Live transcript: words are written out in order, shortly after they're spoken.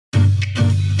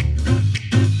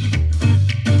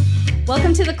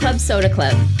Welcome to the Club Soda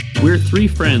Club. We're three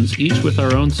friends, each with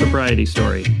our own sobriety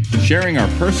story, sharing our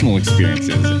personal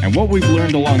experiences and what we've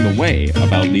learned along the way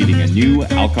about leading a new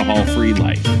alcohol-free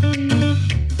life.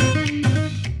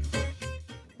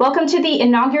 Welcome to the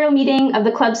inaugural meeting of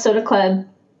the Club Soda Club.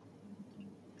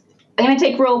 I'm going to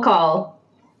take roll call.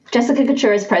 Jessica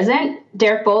Couture is present.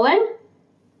 Derek Bolin.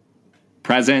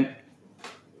 Present.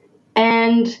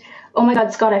 And, oh my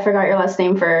God, Scott, I forgot your last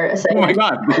name for a second. Oh my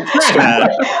God. I'm like,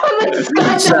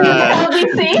 Scott,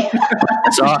 WLBC.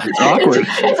 It's awkward.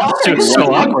 It's awkward. It's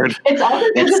so awkward. It's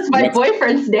awkward because it's my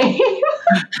boyfriend's name.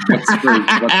 What's the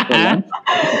one?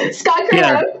 Scott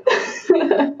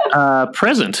Carone.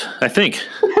 Present, I think.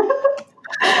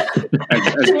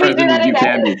 As present as you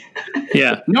can be.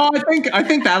 Yeah. No, I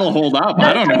think that'll hold up.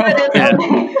 I don't know. Yeah.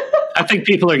 I think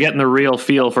people are getting the real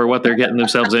feel for what they're getting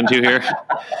themselves into here.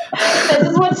 This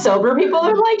is what sober people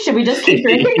are like? Should we just keep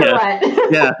drinking or what?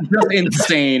 Yeah. Just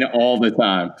insane all the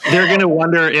time. They're going to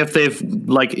wonder if they've,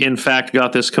 in fact,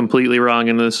 got this completely wrong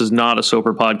and this is not a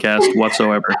sober podcast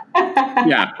whatsoever.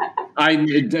 Yeah.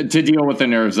 To deal with the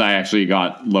nerves, I actually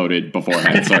got loaded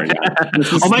beforehand. Sorry.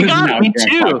 Oh my God, me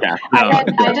too. No.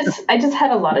 I just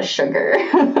had a lot of sugar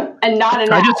and not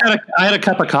enough. I had a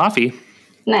cup of coffee.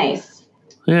 Nice.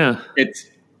 Yeah.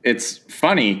 It's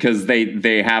funny because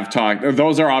they have talked.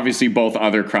 Those are obviously both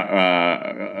other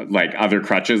other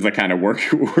crutches that kind of work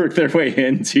their way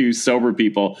into sober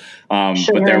people.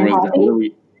 But there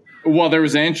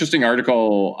was an interesting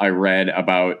article I read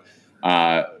about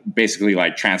basically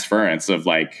transference of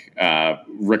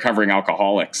recovering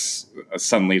alcoholics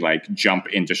suddenly jump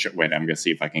into shit. Wait, I'm gonna see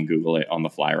if I can Google it on the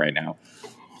fly right now.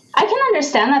 I can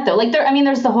understand that though.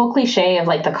 There's the whole cliche of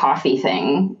the coffee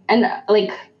thing, and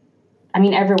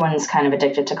everyone's kind of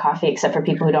addicted to coffee except for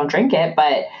people who don't drink it.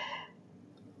 But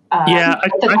yeah, I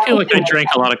feel like I drank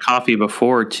a lot of coffee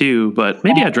before too, but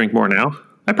maybe I drink more now.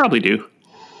 I probably do.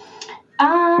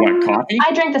 What, coffee?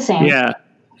 I drink the same. Yeah.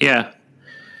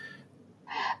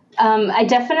 I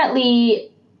definitely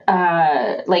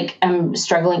I'm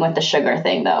struggling with the sugar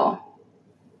thing though.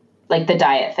 The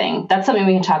diet thing. That's something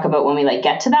we can talk about when we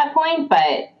get to that point.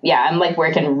 But yeah, I'm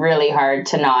working really hard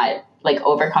to not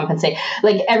overcompensate.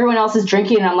 Everyone else is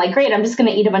drinking and I'm like, great, I'm just going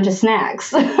to eat a bunch of snacks.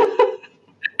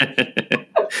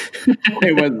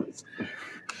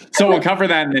 So we'll cover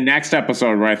that in the next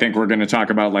episode where I think we're going to talk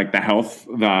about the health,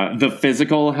 the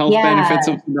physical health benefits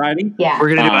of sobriety. Yeah.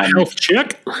 We're going to do a health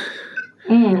check.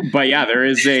 But yeah, there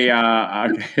is a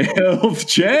health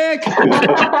check.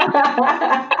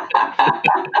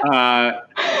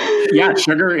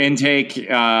 Sugar intake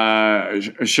and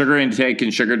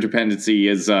sugar dependency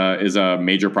is a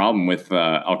major problem with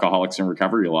alcoholics in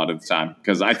recovery a lot of the time,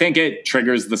 because I think it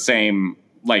triggers the same,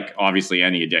 obviously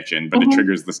any addiction, but it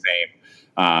triggers the same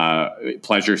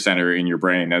pleasure center in your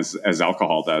brain as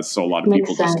alcohol does. So a lot of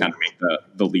people just kind of make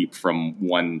the leap from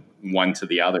one to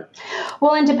the other.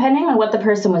 Well, and depending on what the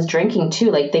person was drinking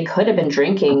too, they could have been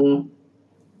drinking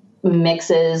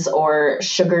mixes or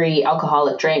sugary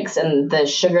alcoholic drinks and the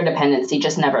sugar dependency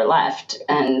just never left.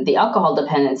 And the alcohol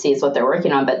dependency is what they're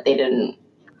working on, but they didn't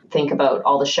think about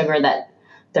all the sugar that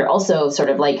they're also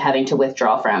sort of having to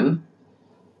withdraw from.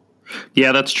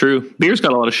 Yeah, that's true. Beer's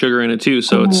got a lot of sugar in it too,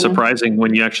 so it's surprising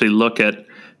when you actually look at,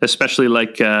 especially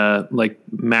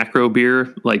macro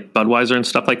beer, like Budweiser and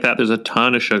stuff like that. There's a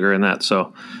ton of sugar in that,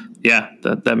 so yeah,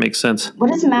 that makes sense. What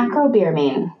does macro beer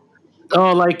mean?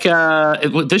 Oh,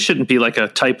 this shouldn't be a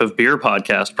type of beer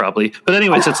podcast, probably. But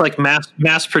anyways, it's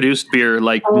mass produced beer,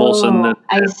 Molson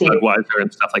and Budweiser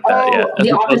and stuff like that. Yeah,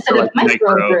 the opposite of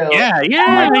micro. Yeah.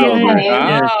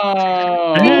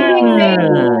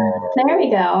 There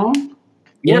we go.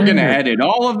 We're going to edit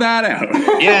all of that out.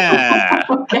 Yeah.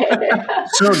 Okay.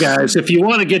 So, guys, if you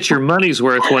want to get your money's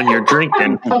worth when you're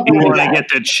drinking, you want to get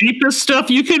the cheapest stuff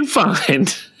you can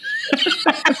find.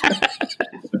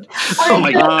 Oh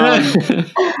my God.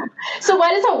 So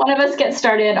why doesn't one of us get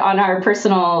started on our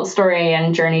personal story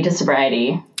and journey to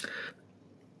sobriety?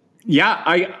 Yeah,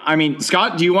 I mean,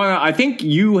 Scott, do you want to? I think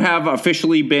you have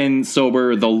officially been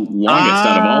sober the longest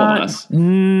out of all of us.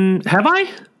 Have I?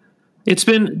 It's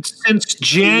been since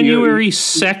January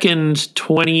 2nd,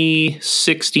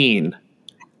 2016.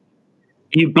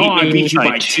 You beat me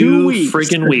by 2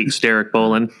 freaking weeks, Derek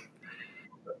Bolin.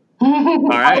 All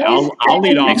right, I'll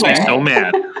lead off. Makes me so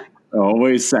mad.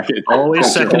 Always second.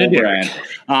 Always second to Derek.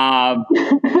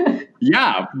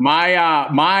 Yeah,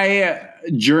 my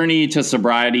journey to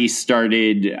sobriety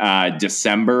started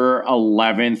December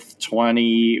 11th,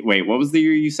 what was the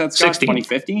year you said, Scott?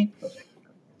 2015?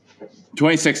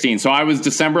 2016. So I was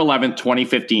December 11th,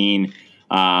 2015.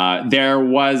 There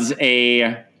was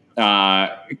a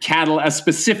a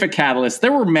specific catalyst.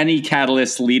 There were many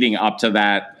catalysts leading up to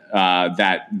that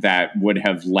that would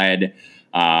have led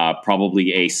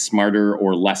probably a smarter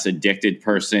or less addicted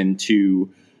person to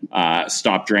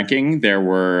stop drinking. There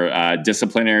were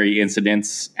disciplinary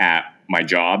incidents at my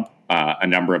job, a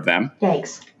number of them.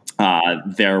 Yikes.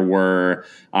 There were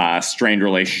strained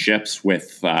relationships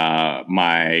with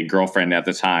my girlfriend at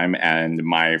the time and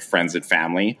my friends and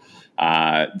family.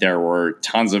 There were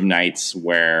tons of nights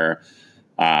where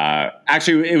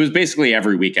actually it was basically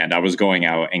every weekend I was going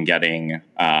out and getting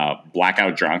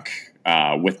blackout drunk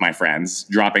with my friends,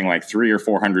 dropping like $300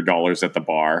 or $400 at the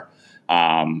bar.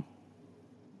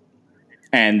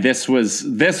 And this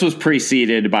was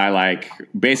preceded by like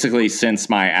basically since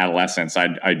my adolescence.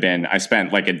 I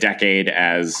spent like a decade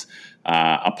as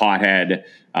a pothead.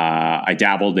 I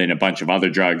dabbled in a bunch of other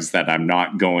drugs that I'm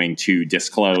not going to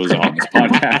disclose on this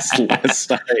podcast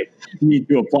lest I need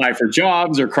to apply for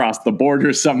jobs or cross the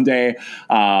border someday.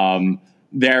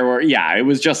 It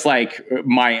was just like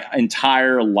my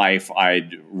entire life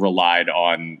I'd relied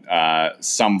on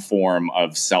some form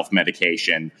of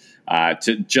self-medication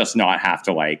to just not have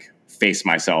to like face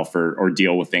myself or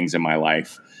deal with things in my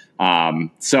life.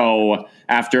 So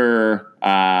after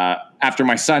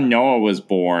my son Noah was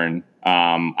born,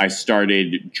 I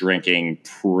started drinking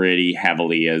pretty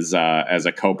heavily as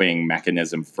a coping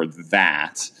mechanism for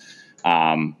that.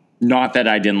 Not that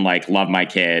I didn't like love my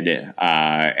kid,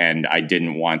 and I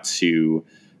didn't want to,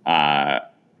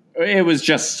 it was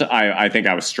just, I think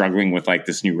I was struggling with like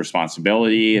this new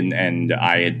responsibility and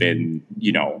I had been,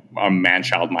 a man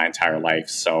child my entire life.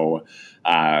 So,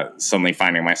 suddenly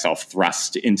finding myself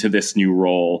thrust into this new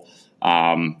role.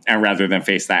 And rather than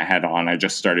face that head on, I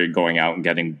just started going out and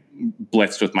getting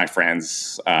blitzed with my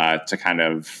friends, to kind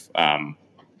of,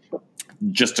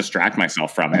 just distract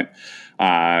myself from it.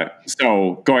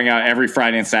 So going out every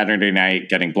Friday and Saturday night,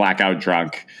 getting blackout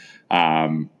drunk,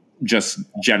 just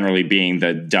generally being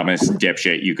the dumbest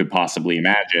dipshit you could possibly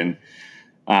imagine.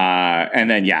 And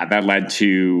then, that led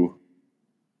to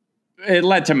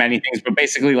many things, but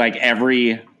basically like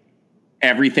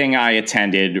everything I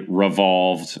attended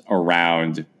revolved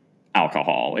around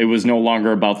alcohol. It was no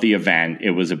longer about the event.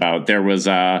 It was about, there was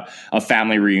a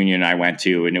family reunion I went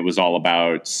to, and it was all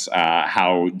about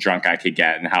how drunk I could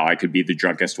get and how I could be the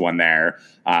drunkest one there,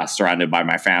 surrounded by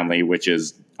my family, which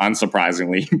is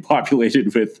unsurprisingly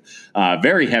populated with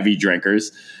very heavy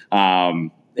drinkers.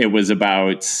 It was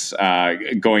about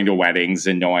going to weddings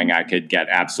and knowing I could get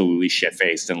absolutely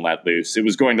shit-faced and let loose. It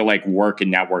was going to like work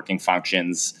and networking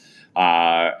functions,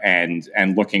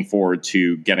 and looking forward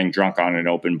to getting drunk on an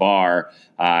open bar,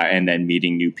 and then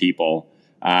meeting new people.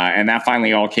 And that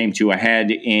finally all came to a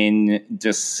head in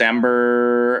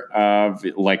December of,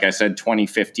 like I said,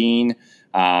 2015.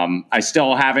 I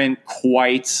still haven't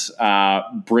quite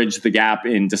bridged the gap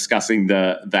in discussing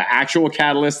the actual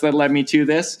catalyst that led me to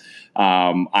this.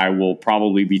 I will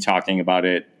probably be talking about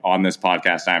it on this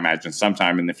podcast, I imagine,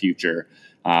 sometime in the future.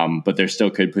 But there still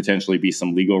could potentially be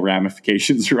some legal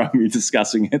ramifications around me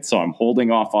discussing it. So I'm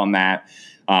holding off on that.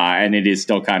 And it is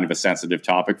still kind of a sensitive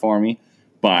topic for me.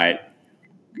 But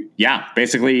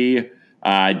basically,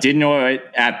 didn't know it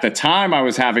at the time I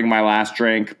was having my last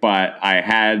drink, but I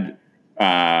had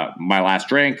my last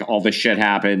drink. All this shit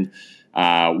happened.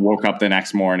 Woke up the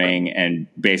next morning and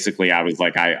basically I was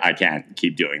like, I can't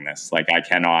keep doing this. Like, I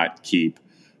cannot keep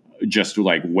just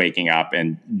like waking up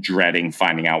and dreading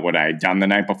finding out what I had done the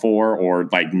night before, or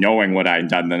like knowing what I had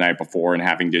done the night before and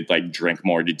having to like drink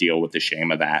more to deal with the shame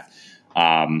of that.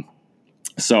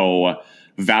 So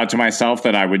vowed to myself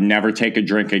that I would never take a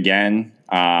drink again.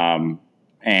 And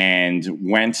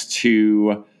went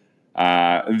to,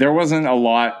 there wasn't a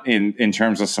lot in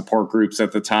terms of support groups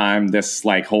at the time. This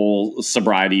like whole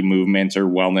sobriety movement or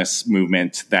wellness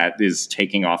movement that is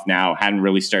taking off now hadn't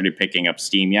really started picking up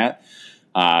steam yet.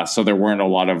 So there weren't a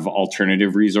lot of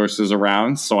alternative resources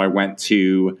around. So I went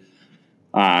to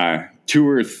 2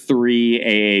 or 3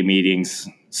 AA meetings.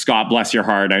 Scott, bless your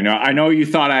heart. I know you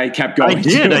thought I kept going. I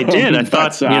did. I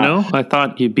thought, I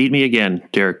thought you beat me again,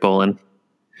 Derek Bolin.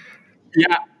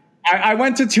 Yeah, I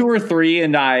went to 2 or 3,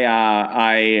 and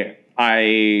I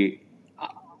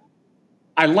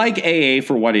like AA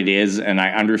for what it is, and I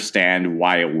understand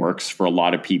why it works for a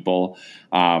lot of people.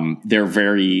 They're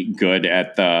very good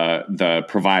at the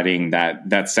providing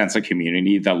that sense of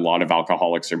community that a lot of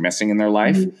alcoholics are missing in their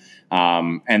life.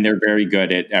 Mm-hmm. And they're very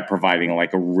good at providing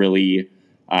like a really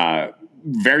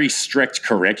very strict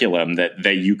curriculum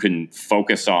that you can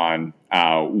focus on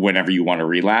whenever you want to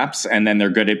relapse. And then they're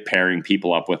good at pairing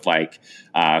people up with like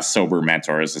sober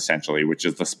mentors, essentially, which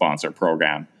is the sponsor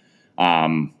program.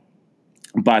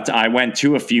 But I went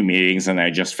to a few meetings and I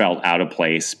just felt out of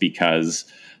place because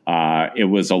it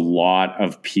was a lot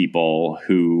of people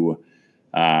who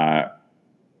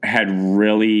had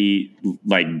really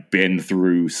like been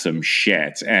through some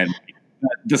shit, and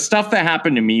the stuff that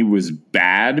happened to me was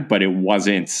bad, but it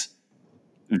wasn't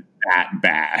that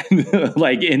bad,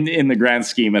 like in the grand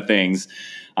scheme of things.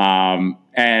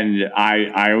 And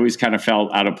I always kind of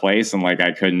felt out of place and like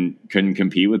I couldn't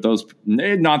compete with those.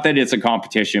 Not that it's a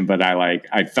competition, but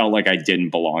I felt like I didn't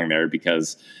belong there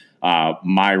because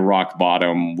my rock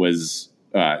bottom was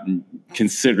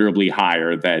considerably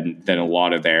higher than a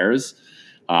lot of theirs.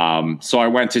 So I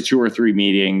went to 2 or 3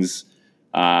 meetings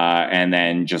and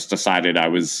then just decided I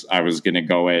was going to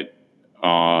go it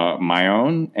my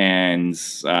own, and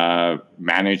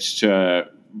managed to,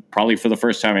 probably for the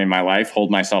first time in my life, hold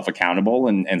myself accountable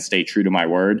and stay true to my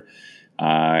word.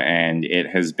 And it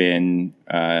has been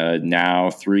now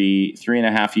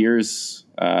 3.5 years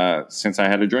since I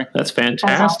had a drink. That's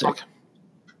fantastic.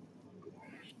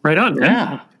 Right on, man.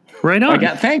 Yeah. Right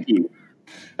on. Thank you.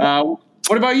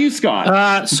 What about you,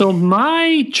 Scott? So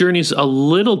my journey's a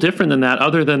little different than that,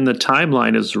 other than the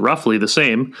timeline is roughly the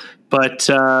same. But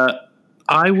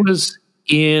I was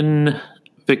in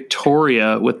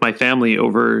Victoria with my family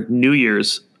over New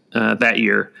Year's that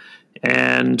year.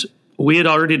 And we had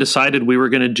already decided we were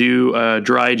going to do a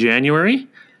dry January.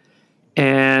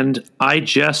 And I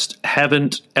just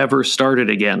haven't ever started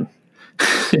again.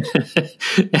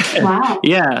 Wow.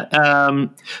 Yeah.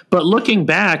 But looking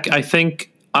back, I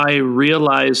think I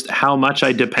realized how much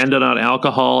I depended on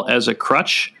alcohol as a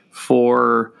crutch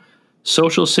for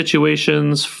social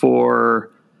situations,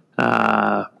 for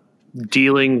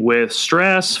dealing with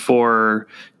stress, for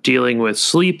dealing with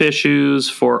sleep issues,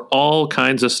 for all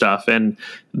kinds of stuff. And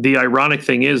the ironic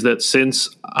thing is that since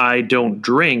I don't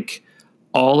drink,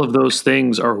 all of those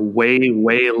things are way,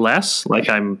 way less. Like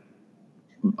I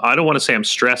don't want to say I'm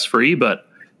stress-free, but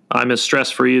I'm as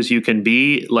stress-free as you can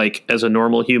be, like as a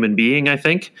normal human being, I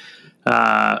think.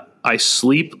 I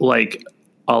sleep like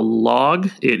a log.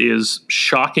 It is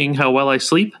shocking how well I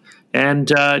sleep. And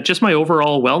just my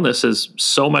overall wellness is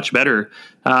so much better.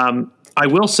 I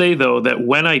will say, though, that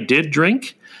when I did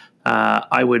drink,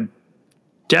 I would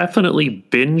definitely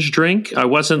binge drink. I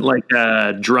wasn't like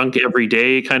a drunk every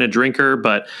day kind of drinker,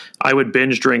 but I would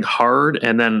binge drink hard,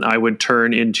 and then I would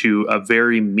turn into a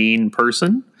very mean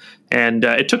person. And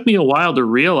it took me a while to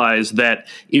realize that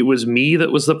it was me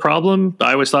that was the problem.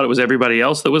 I always thought it was everybody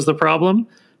else that was the problem,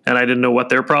 and I didn't know what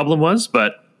their problem was.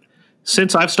 But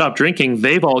since I've stopped drinking,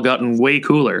 they've all gotten way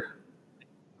cooler.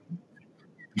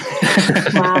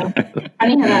 Wow.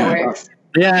 Funny how that works.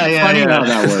 Yeah. Funny how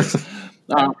that works.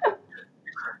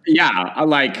 Yeah,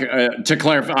 like to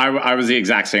clarify, I was the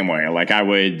exact same way. Like I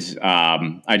would,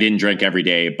 I didn't drink every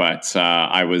day, but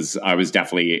I was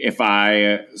definitely, if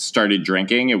I started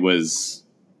drinking, it was,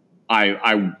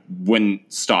 I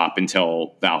wouldn't stop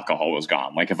until the alcohol was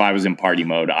gone. Like if I was in party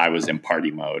mode, I was in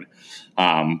party mode.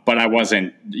 But I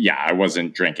wasn't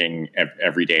drinking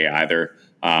every day either.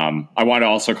 I want to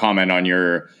also comment on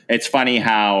it's funny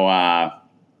how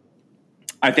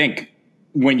I think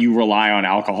when you rely on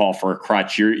alcohol for a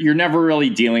crutch, you're never really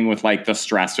dealing with like the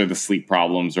stress or the sleep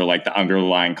problems or like the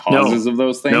underlying causes of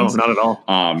those things. No, not at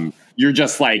all. You're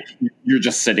just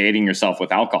sedating yourself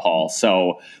with alcohol.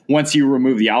 So once you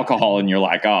remove the alcohol and you're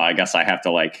like, oh, I guess I have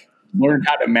to like learn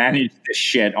how to manage this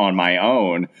shit on my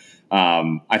own.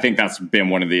 I think that's been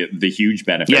one of the huge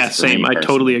benefits. Yeah, same. I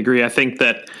totally agree. I think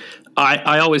that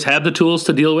I always had the tools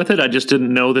to deal with it. I just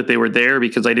didn't know that they were there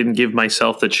because I didn't give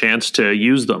myself the chance to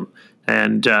use them.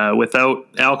 And without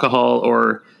alcohol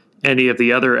or any of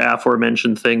the other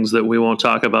aforementioned things that we won't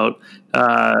talk about,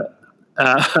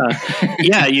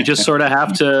 yeah, you just sort of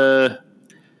have to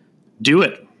do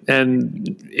it.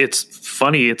 And it's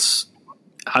funny.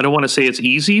 I don't want to say it's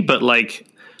easy, but like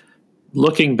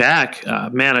looking back,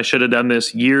 man, I should have done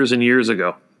this years and years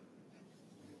ago.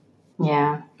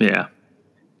 Yeah. Yeah.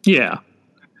 Yeah.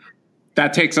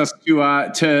 That takes us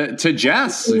to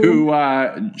Jess, who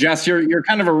Jess, you're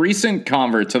kind of a recent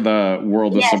convert to the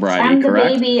world of sobriety, I'm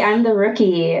correct? the baby, I'm the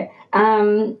rookie.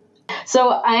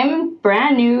 So I'm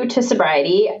brand new to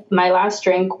sobriety. My last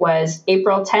drink was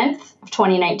April 10th of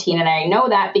 2019, and I know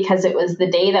that because it was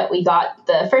the day that we got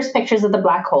the first pictures of the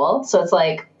black hole. So it's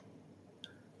like,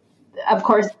 of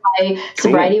course, my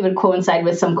sobriety would coincide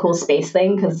with some cool space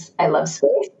thing because I love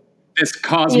space. This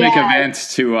cosmic event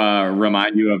to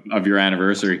remind you of your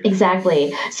anniversary.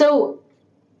 Exactly. So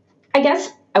I guess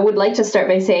I would like to start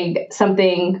by saying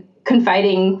something,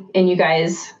 confiding in you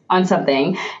guys on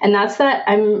something. And that's that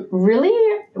I'm really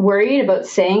worried about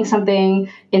saying something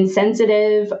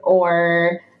insensitive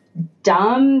or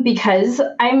dumb because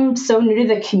I'm so new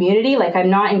to the community. Like, I'm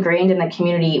not ingrained in the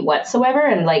community whatsoever.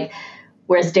 And like,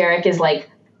 whereas Derek is like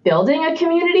building a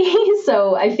community.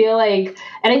 So I feel like,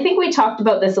 and I think we talked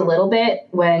about this a little bit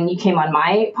when you came on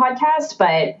my podcast,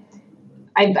 but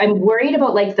I'm worried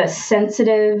about like the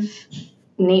sensitive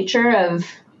nature of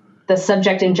the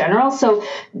subject in general. So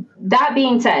that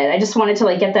being said, I just wanted to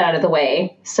like get that out of the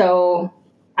way. So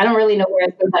I don't really know where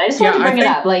it's going, but I just want to bring it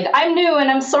up. Like, I'm new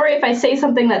and I'm sorry if I say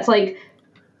something that's like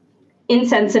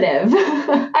insensitive. I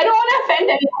don't want to offend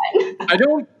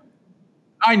anyone.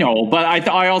 I know, but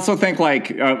I also think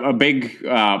like a big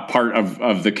part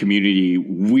of the community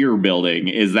we're building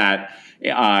is that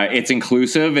it's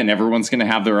inclusive and everyone's going to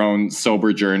have their own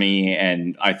sober journey.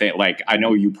 And I think like, I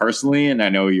know you personally, and I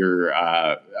know you're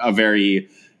a very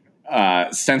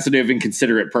sensitive and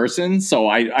considerate person. So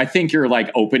I think you're like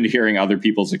open to hearing other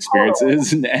people's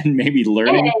experiences and maybe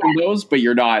learning from those, but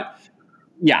you're not.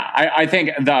 Yeah, I think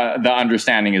the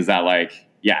understanding is that like,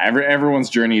 yeah, everyone's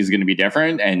journey is going to be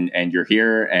different, and you're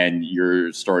here, and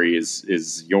your story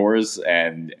is yours,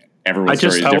 and everyone's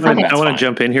story is different. I want to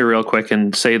jump in here real quick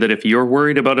and say that if you're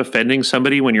worried about offending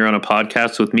somebody when you're on a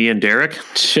podcast with me and Derek,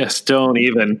 just don't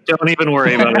even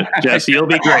worry about it, Jess. You'll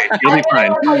be great. You'll be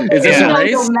fine. Is this a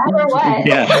race? No matter what.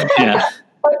 Yeah.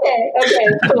 Okay,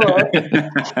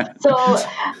 cool. So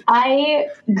I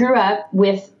grew up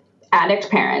with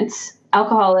addict parents,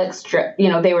 alcoholics.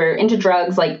 They were into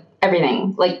drugs, like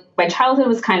everything. Like, my childhood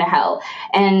was kind of hell.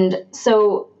 And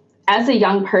so as a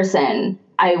young person,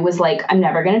 I was like, I'm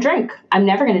never going to drink. I'm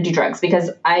never going to do drugs because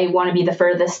I want to be the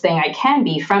furthest thing I can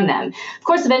be from them. Of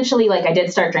course, eventually, like, I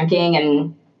did start drinking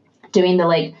and doing the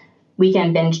like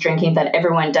weekend binge drinking that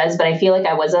everyone does. But I feel like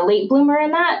I was a late bloomer in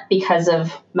that because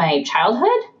of my childhood.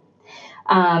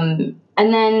 And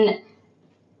then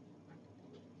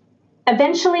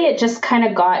eventually it just kind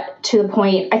of got to the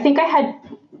point, I think I had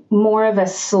more of a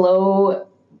slow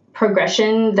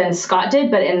progression than Scott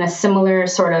did, but in a similar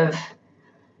sort of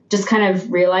just kind of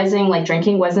realizing like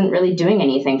drinking wasn't really doing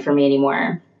anything for me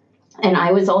anymore. And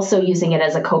I was also using it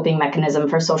as a coping mechanism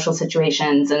for social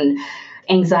situations and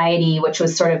anxiety, which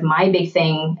was sort of my big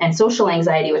thing, and social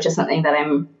anxiety, which is something that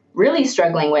I'm really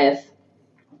struggling with.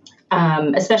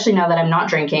 Especially now that I'm not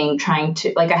drinking, I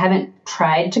haven't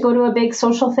tried to go to a big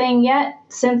social thing yet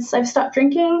since I've stopped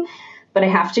drinking, but I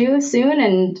have to soon,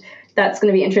 and that's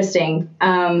going to be interesting.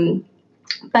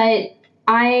 But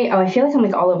I feel like I'm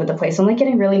like all over the place. I'm like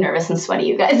getting really nervous and sweaty,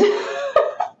 you guys.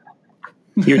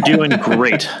 You're doing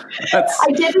great. That's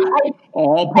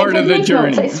all part of the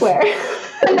journey. Notes, I swear.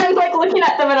 And I'm like looking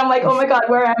at them and I'm like, oh my God,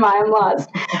 where am I? I'm lost.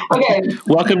 Okay.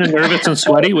 Welcome to Nervous and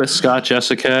Sweaty with Scott,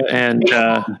 Jessica, and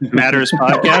Matters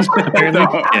podcast. Apparently.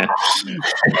 Yeah.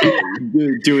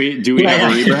 Do we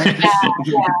have a rebrand?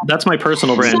 Yeah. That's my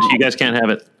personal brand. You guys can't have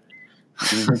it.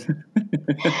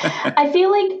 I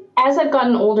feel like as I've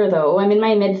gotten older, though, I'm in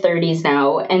my mid-30s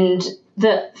now, and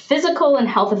the physical and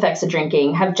health effects of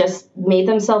drinking have just made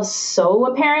themselves so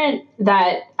apparent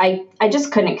that I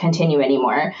just couldn't continue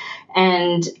anymore.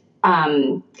 And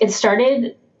it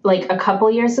started like a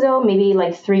couple years ago, maybe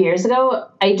like 3 years ago.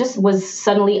 I just was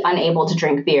suddenly unable to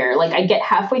drink beer. Like, I'd get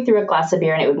halfway through a glass of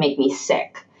beer and it would make me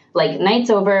sick. Like,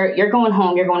 night's over, you're going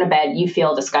home, you're going to bed, you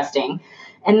feel disgusting.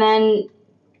 And then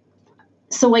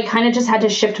so I kind of just had to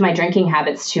shift my drinking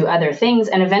habits to other things.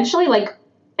 And eventually, like,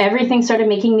 everything started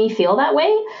making me feel that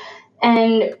way.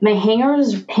 And my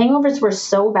hangovers were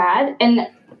so bad. And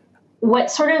what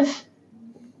sort of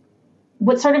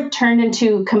turned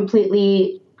into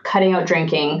completely cutting out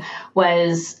drinking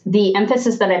was the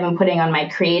emphasis that I've been putting on my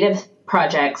creative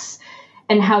projects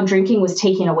and how drinking was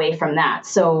taking away from that.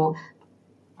 So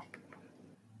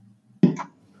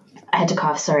I had to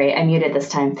cough. Sorry, I muted this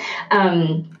time.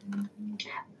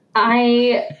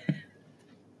 I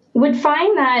would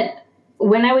find that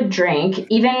when I would drink,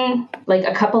 even like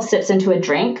a couple sips into a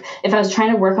drink, if I was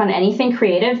trying to work on anything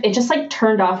creative, it just like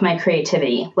turned off my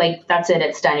creativity. Like, that's it,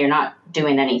 it's done. You're not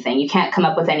doing anything. You can't come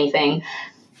up with anything.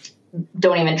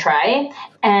 Don't even try.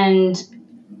 And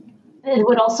it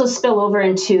would also spill over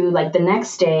into like the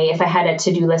next day. If I had a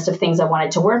to-do list of things I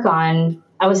wanted to work on,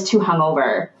 I was too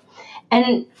hungover.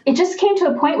 And it just came to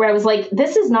a point where I was like,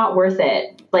 this is not worth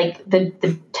it. Like,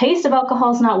 the taste of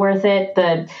alcohol is not worth it.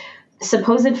 The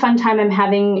supposed fun time I'm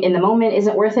having in the moment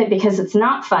isn't worth it, because it's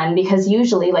not fun, because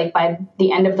usually like by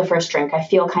the end of the first drink, I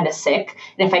feel kind of sick.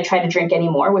 And if I try to drink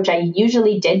anymore, which I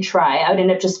usually did try, I would end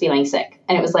up just feeling sick.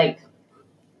 And it was like,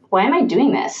 why am I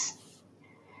doing this?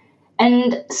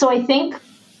 And so I think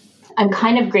I'm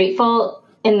kind of grateful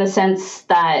in the sense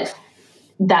that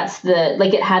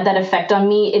it had that effect on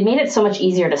me. It made it so much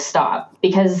easier to stop,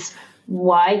 because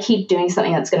why keep doing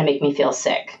something that's going to make me feel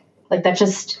sick? Like, that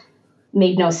just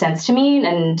made no sense to me.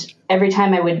 And every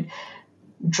time I would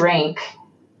drink,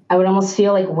 I would almost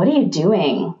feel like, what are you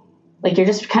doing? Like, you're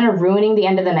just kind of ruining the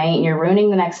end of the night and you're ruining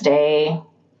the next day.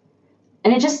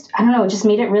 And it just, I don't know, it just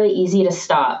made it really easy to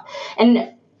stop.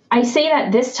 And I say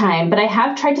that this time, but I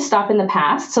have tried to stop in the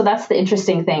past. So that's the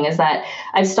interesting thing, is that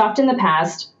I've stopped in the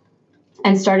past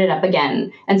and started up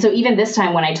again. And so even this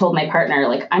time when I told my partner,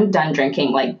 like, I'm done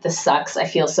drinking, like, this sucks, I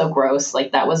feel so gross,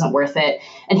 like, that wasn't worth it.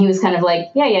 And he was kind of like,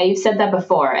 yeah, you've said that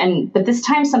before. But this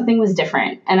time something was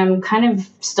different. And I'm kind of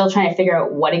still trying to figure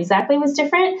out what exactly was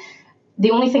different.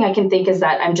 The only thing I can think is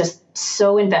that I'm just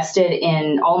so invested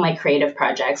in all my creative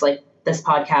projects, like this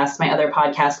podcast, my other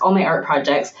podcast, all my art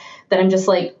projects, that I'm just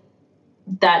like,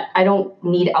 that I don't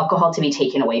need alcohol to be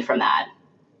taken away from that.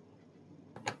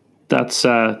 That's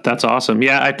awesome.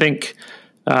 Yeah, I think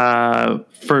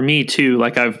for me too,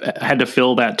 like, I've had to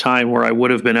fill that time where I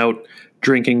would have been out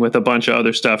drinking with a bunch of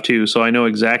other stuff too. So I know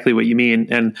exactly what you mean.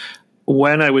 And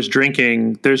when I was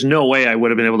drinking, there's no way I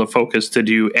would have been able to focus to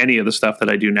do any of the stuff that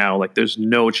I do now. Like, there's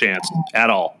no chance at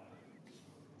all.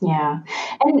 Yeah.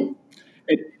 And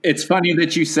it's funny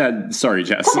that you said, sorry,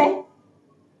 Jess. Okay.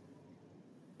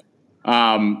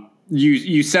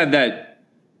 You said that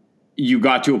you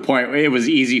got to a point where it was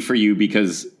easy for you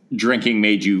because drinking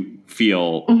made you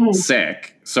feel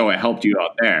sick. So it helped you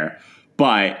out there.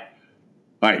 But,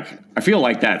 like, I feel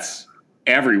like that's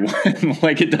everyone.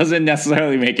 Like, it doesn't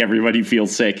necessarily make everybody feel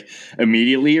sick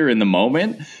immediately or in the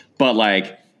moment. But,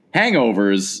 like,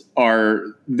 hangovers are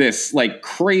this, like,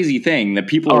 crazy thing that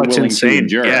people are willing to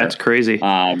endure. Yeah, it's crazy.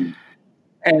 And,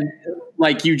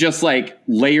 like, you just, like,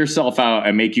 lay yourself out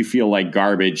and make you feel like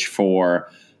garbage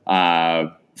for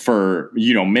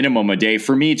minimum a day.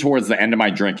 For me, towards the end of my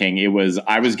drinking,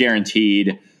 I was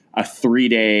guaranteed a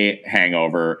 3-day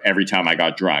hangover every time I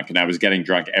got drunk, and I was getting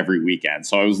drunk every weekend.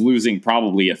 So I was losing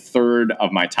probably a third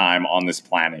of my time on this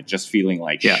planet, just feeling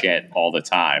like shit all the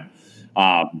time.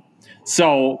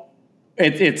 So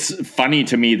it's funny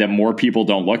to me that more people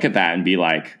don't look at that and be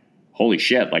like, holy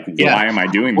shit, like, why am I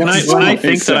doing this? When I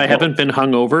think that I haven't been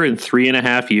hungover in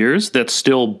 3.5 years, that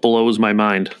still blows my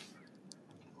mind.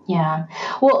 Yeah.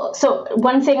 Well, so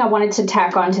one thing I wanted to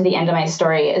tack on to the end of my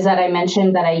story is that I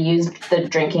mentioned that I used the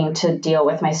drinking to deal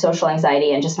with my social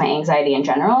anxiety and just my anxiety in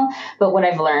general. But what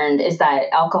I've learned is that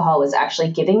alcohol was actually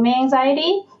giving me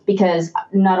anxiety, because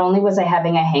not only was I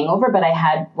having a hangover, but I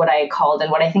had what I called,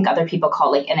 and what I think other people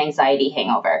call, like, an anxiety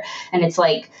hangover. And it's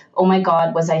like, oh my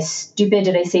God, was I stupid?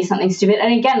 Did I say something stupid?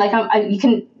 And again, like, you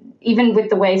can, even with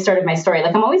the way I started my story,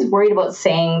 like, I'm always worried about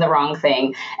saying the wrong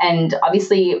thing. And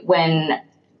obviously when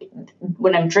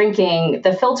I'm drinking,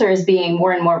 the filter is being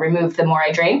more and more removed the more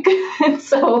I drink.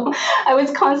 So I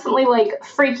was constantly, like,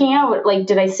 freaking out. Like,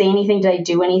 did I say anything? Did I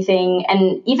do anything?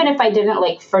 And even if I didn't,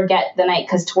 like, forget the night,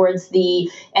 because towards the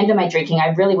end of my drinking, I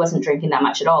really wasn't drinking that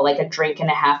much at all, like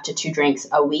 1.5 to 2 drinks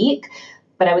a week,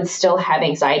 but I would still have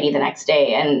anxiety the next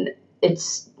day. And it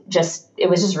was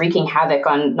just wreaking havoc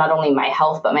on not only my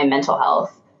health, but my mental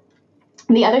health.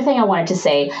 The other thing I wanted to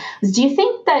say is, do you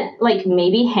think that, like,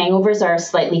 maybe hangovers are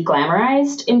slightly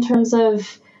glamorized in terms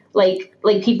of like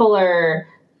people are,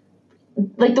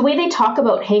 like, the way they talk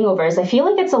about hangovers? I feel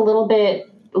like it's a little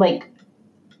bit, like,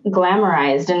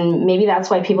 glamorized, and maybe that's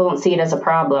why people don't see it as a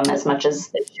problem as much as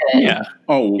they should. Yeah.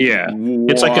 Oh, yeah.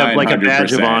 It's like a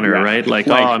badge of honor, right? Like,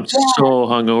 oh, I'm so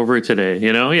hungover today.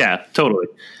 You know? Yeah, totally.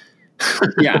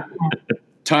 Yeah.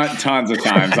 Tons of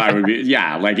times I would be,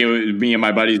 like, it would, me and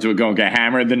my buddies would go and get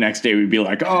hammered. The next day we'd be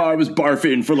like, oh, I was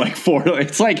barfing for like 4.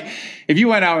 It's like, if you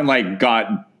went out and, like,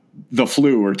 got the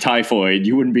flu or typhoid,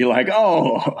 you wouldn't be like,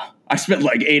 oh, I spent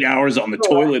like 8 hours on the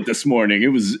toilet this morning. It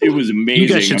was amazing. You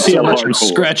guys should see how much I'm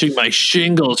scratching my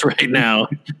shingles right now.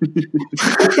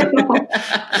 That's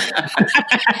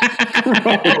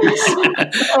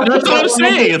what I'm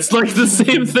saying. It's like the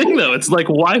same thing, though. It's like,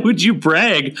 why would you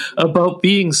brag about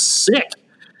being sick?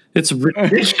 It's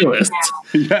ridiculous.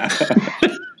 Yeah.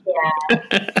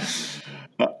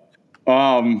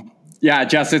 Yeah,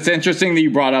 Jess, it's interesting that you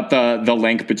brought up the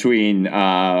link between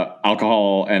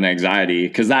alcohol and anxiety,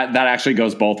 because that actually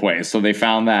goes both ways. So they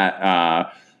found that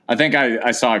I think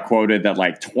I saw it quoted that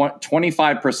like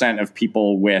 25% of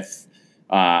people with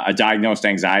a diagnosed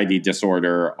anxiety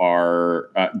disorder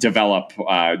develop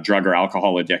drug or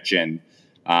alcohol addiction,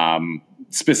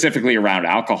 specifically around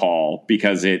alcohol,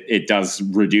 because it does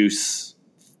reduce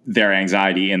their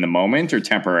anxiety in the moment or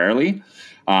temporarily.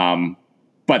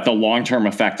 But the long-term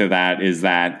effect of that is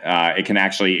that it can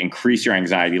actually increase your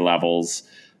anxiety levels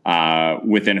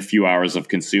within a few hours of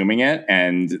consuming it,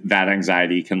 and that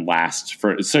anxiety can last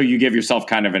so you give yourself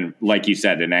kind of like you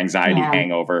said, an anxiety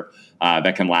hangover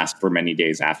that can last for many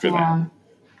days after that.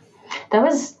 That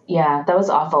was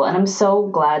awful. And I'm so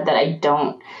glad that I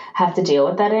don't have to deal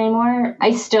with that anymore.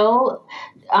 I still,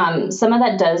 some of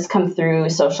that does come through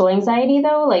social anxiety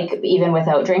though. Like even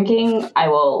without drinking, I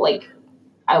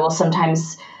will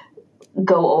sometimes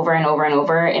go over and over and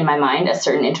over in my mind a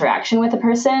certain interaction with a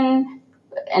person.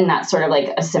 And that's sort of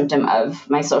like a symptom of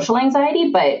my social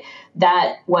anxiety, but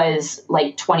that was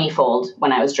like 20-fold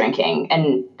when I was drinking,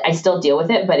 and I still deal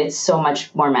with it, but it's so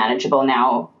much more manageable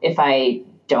now if I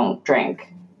don't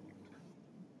drink.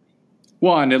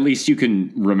 Well, and at least you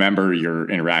can remember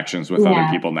your interactions with other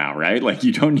people now, right? Like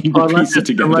you don't need to piece it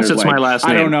together. Unless it's my last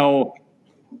name. I don't know.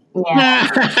 Yeah.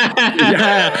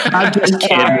 I'm just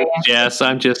kidding. Yes,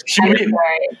 I'm just kidding.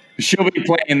 She'll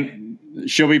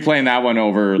be playing that one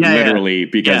over literally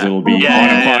because it'll be on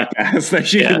a podcast that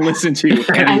she can listen to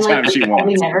anytime she wants.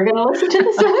 I'm never going to listen to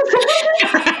this episode.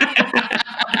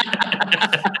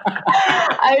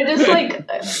 I just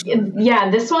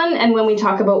this one. And when we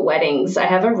talk about weddings, I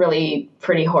have a really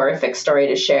pretty horrific story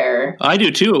to share. I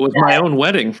do too. It was my own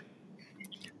wedding.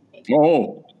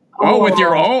 With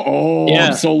your own.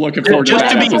 I'm so looking forward to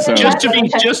that episode.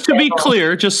 Just to be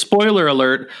clear, just spoiler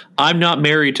alert, I'm not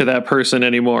married to that person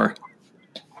anymore.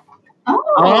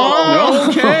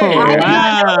 Okay.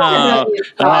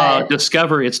 Wow.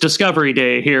 Discovery. It's Discovery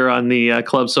Day here on the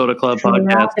Club Soda Club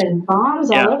podcast.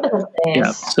 Bombs all over the place.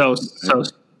 Yeah. So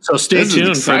stay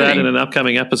tuned for that in an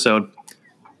upcoming episode.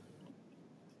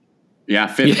 Yeah,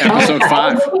 episode 5.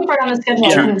 I was looking for it on the schedule.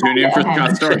 Tune in for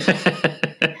Scott's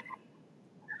story.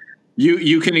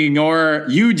 You can ignore,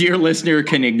 dear listener,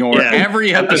 can ignore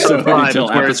every episode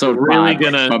until episode 5. Really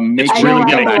but make sure you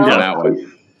come back to that one.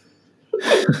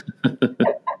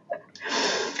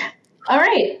 All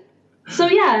right. So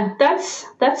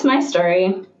that's my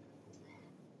story.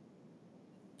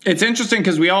 It's interesting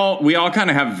because we all kind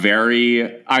of have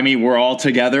we're all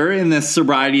together in this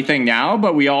sobriety thing now,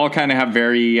 but we all kind of have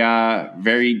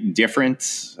very different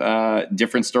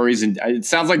stories, and it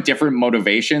sounds like different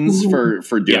motivations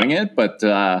for doing it, but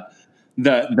the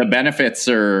benefits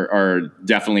are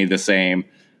definitely the same.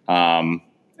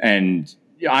 And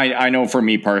I know for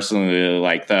me personally,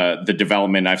 like the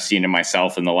development I've seen in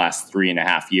myself in the last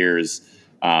 3.5 years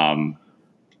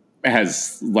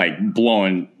has like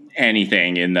blown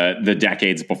anything in the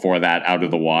decades before that out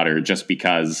of the water, just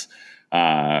because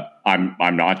I'm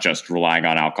not just relying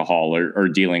on alcohol or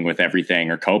dealing with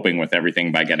everything or coping with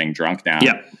everything by getting drunk now.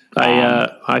 Yeah,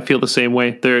 I feel the same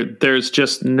way. There's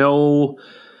just no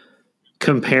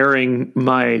comparing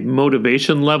my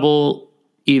motivation level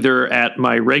either at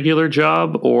my regular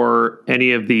job or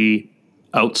any of the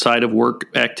outside of work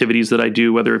activities that I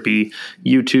do, whether it be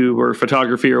YouTube or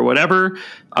photography or whatever.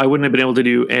 I wouldn't have been able to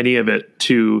do any of it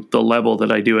to the level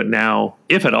that I do it now,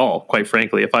 if at all, quite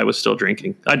frankly, if I was still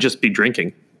drinking. I'd just be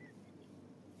drinking.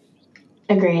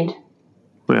 Agreed.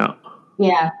 Yeah.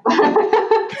 Yeah.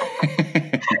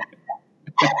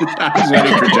 I was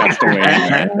waiting for Jeff to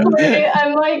weigh in.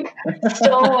 I'm like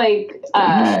still like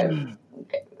I'm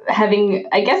having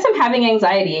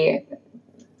anxiety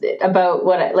about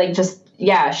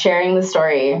sharing the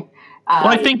story. Well,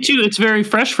 I think too, it's very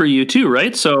fresh for you too,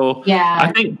 right? So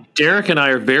I think Derek and I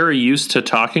are very used to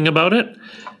talking about it.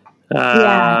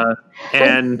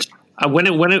 And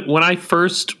when I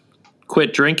first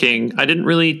quit drinking, I didn't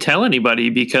really tell anybody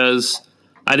because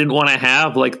I didn't want to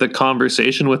have like the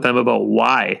conversation with them about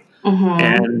why.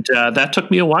 And that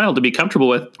took me a while to be comfortable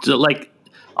with. Like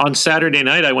on Saturday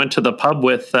night, I went to the pub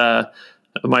with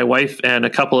my wife and a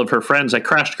couple of her friends. I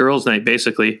crashed girls' night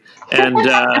basically, and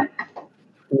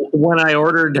when I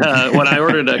ordered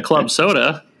a club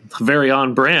soda, very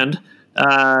on brand.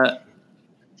 One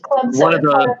of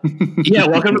the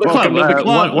welcome to the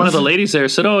club. One of the ladies there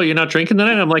said, "Oh, you're not drinking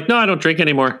tonight?" I'm like, "No, I don't drink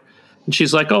anymore." And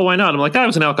she's like, "Oh, why not?" I'm like, "I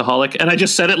was an alcoholic," and I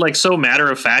just said it like so matter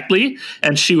of factly,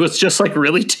 and she was just like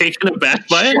really taken aback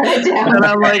by it. And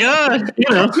I'm like,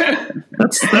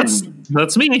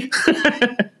 that's me.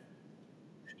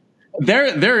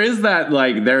 There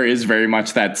is very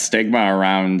much that stigma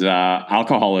around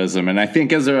alcoholism, and I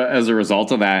think as a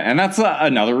result of that, and that's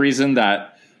another reason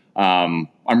that I'm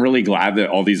really glad that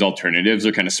all these alternatives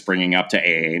are kind of springing up to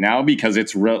AA now, because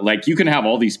it's like you can have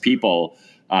all these people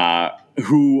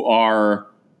who are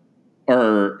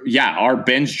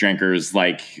binge drinkers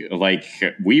like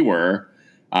we were,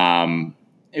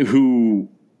 who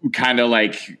kind of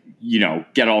like,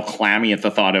 get all clammy at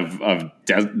the thought of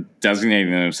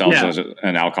designating themselves as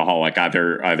an alcoholic,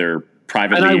 either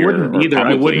privately. And I wouldn't or either.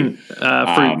 I publicly. wouldn't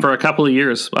for a couple of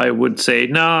years. I would say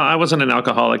no. I wasn't an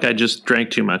alcoholic. I just drank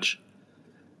too much.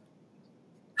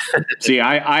 See,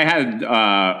 I had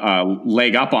a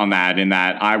leg up on that in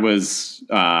that I was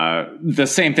the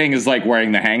same thing as like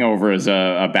wearing the hangover as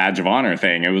a badge of honor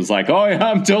thing. It was like, oh yeah,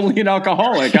 I'm totally an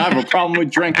alcoholic. I have a problem with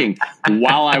drinking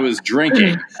while I was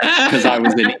drinking because I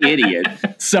was an idiot.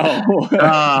 So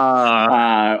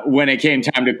when it came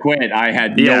time to quit, I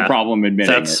had no problem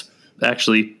admitting that's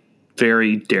actually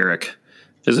very Derek,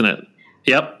 isn't it?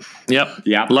 Yep.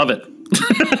 Love it.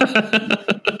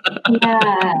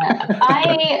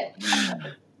 I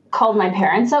called my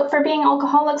parents out for being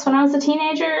alcoholics when I was a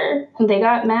teenager, and they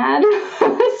got mad.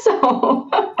 So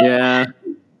yeah,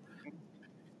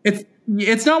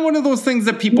 it's not one of those things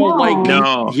that people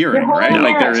hearing, right?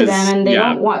 Like there is, them and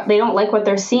they don't like what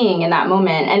they're seeing in that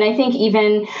moment. And I think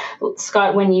even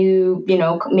Scott, when you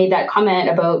made that comment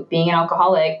about being an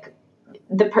alcoholic,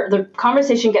 the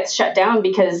conversation gets shut down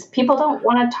because people don't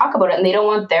want to talk about it and they don't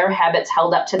want their habits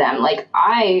held up to them. Like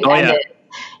I ended,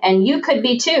 and you could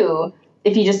be too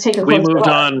if you just take a close look. We moved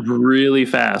on really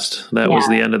fast. That was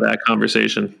the end of that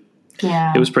conversation.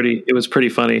 Yeah, it was pretty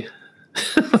funny.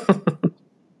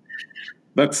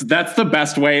 That's the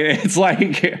best way. It's like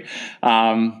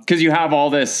because you have all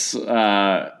this.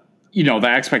 The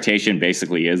expectation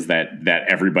basically is that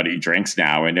everybody drinks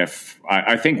now. And if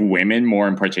I think women more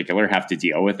in particular have to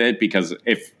deal with it, because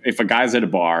if a guy's at a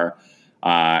bar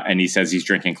and he says he's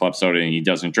drinking club soda and he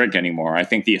doesn't drink anymore, I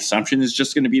think the assumption is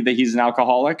just going to be that he's an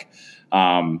alcoholic.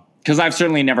 Because I've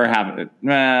certainly never had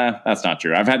that's not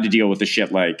true. I've had to deal with the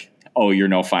shit like, oh, you're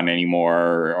no fun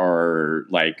anymore, or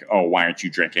like, oh, why aren't you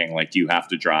drinking? Like, do you have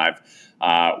to drive?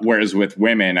 Whereas with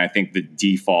women, I think the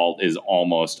default is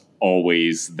almost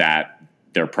always that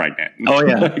they're pregnant. Oh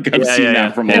yeah, like I've seen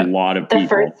that from a lot of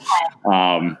people.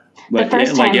 The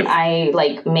first time I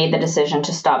made the decision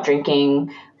to stop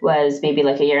drinking was maybe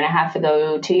like a year and a half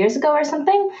ago, 2 years ago or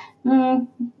something.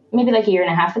 Maybe like a year and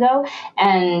a half ago.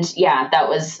 And that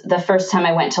was the first time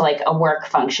I went to like a work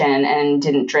function and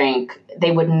didn't drink.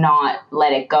 They would not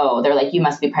let it go. They're like, you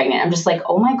must be pregnant. I'm just like,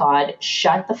 oh my God,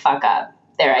 shut the fuck up.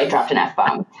 There, I dropped an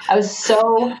F-bomb. I was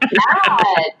so mad.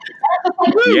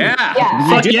 Fuck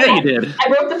yeah, you did. I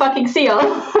broke the fucking seal.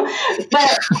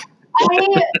 But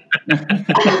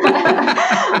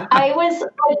I was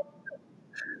like,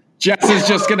 Jess is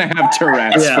just going to have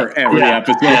Tourette's for every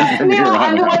episode. From here on.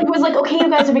 I'm the one who was like, okay, you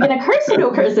guys are going to curse or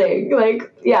no cursing?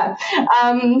 Like, it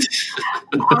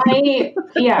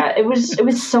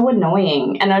was so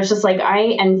annoying. And I was just like,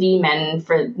 I envy men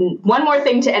for one more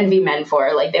thing to envy men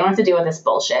for. Like, they don't have to deal with this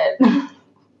bullshit.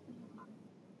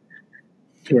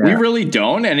 We really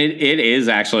don't. And it is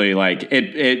actually like,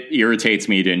 it irritates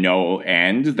me to no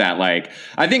end that like,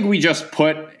 I think we just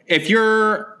put, if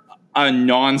you're a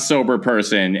non-sober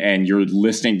person and you're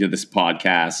listening to this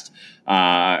podcast,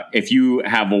 if you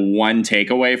have one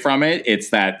takeaway from it,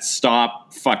 it's that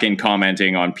stop fucking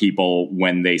commenting on people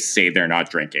when they say they're not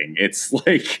drinking. It's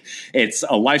like, it's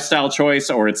a lifestyle choice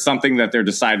or it's something that they're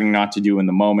deciding not to do in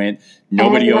the moment.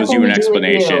 Nobody owes you an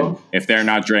explanation if they're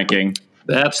not drinking.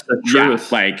 That's the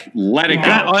truth. Like, let it go.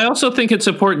 I also think it's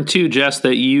important too, Jess,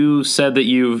 that you said that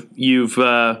you've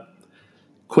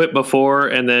quit before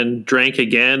and then drank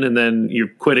again and then you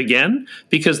quit again,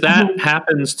 because that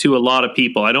happens to a lot of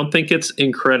people. I don't think it's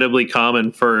incredibly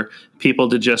common for people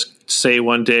to just say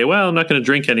one day, well, I'm not going to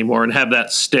drink anymore, and have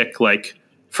that stick like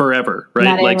forever, right?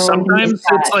 Not like sometimes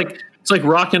it's like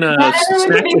rocking a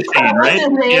snack machine,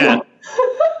 right?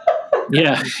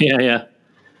 Yeah. Yeah.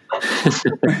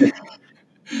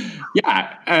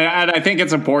 And I think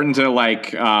it's important to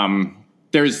like,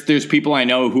 there's people I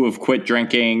know who have quit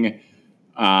drinking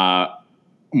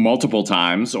multiple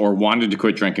times or wanted to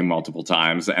quit drinking multiple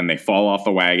times, and they fall off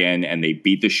the wagon and they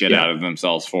beat the shit out of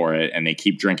themselves for it, and they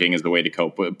keep drinking as the way to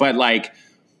cope with. But like,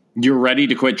 you're ready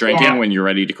to quit drinking when you're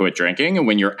ready to quit drinking, and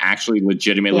when you're actually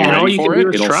legitimately ready all you for can it, do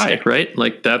is it'll try, stick. right?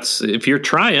 Like that's, if you're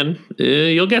trying,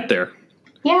 you'll get there.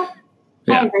 I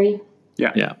agree.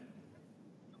 Yeah.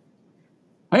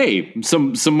 Hey,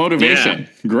 some motivation. Yeah.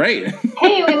 Great.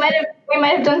 Hey, we might have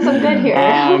done some good here.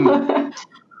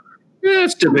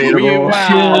 It's debatable.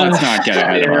 Let's not get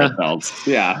ahead of ourselves.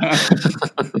 Yeah.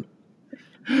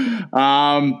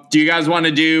 Do you guys want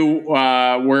to do?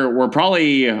 We're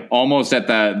probably almost at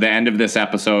the end of this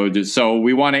episode, so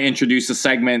we want to introduce a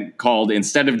segment called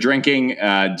 "Instead of Drinking,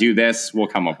 Do This." We'll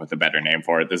come up with a better name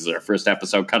for it. This is our first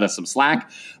episode. Cut us some slack.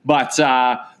 But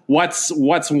what's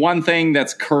one thing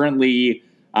that's currently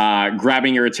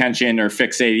grabbing your attention or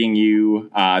fixating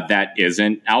you that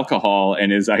isn't alcohol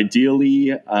and is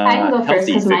ideally I can go first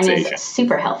healthy because mine fixation? is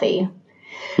super healthy.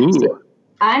 Ooh. So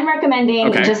I'm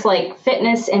recommending just like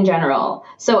fitness in general.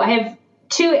 So I have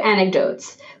 2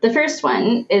 anecdotes. The first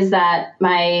one is that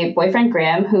my boyfriend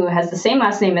Graham, who has the same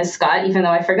last name as Scott, even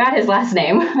though I forgot his last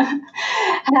name,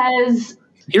 has...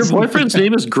 Your boyfriend's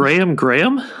name is Graham?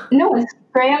 No, it's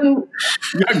Graham.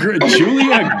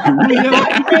 Julia?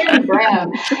 Not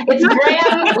Graham. It's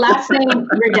Graham, last name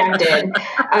redacted.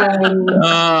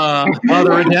 The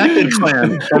redacted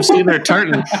clan. I've seen their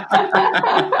tartan.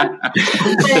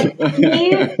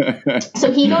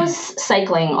 So he goes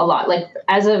cycling a lot. Like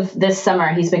as of this summer,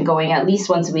 he's been going at least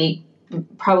once a week,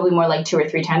 probably more like 2 or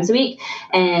 3 times a week.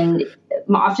 And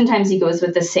oftentimes he goes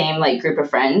with the same like group of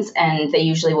friends, and they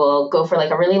usually will go for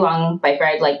like a really long bike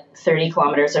ride, like 30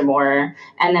 kilometers or more,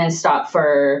 and then stop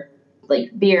for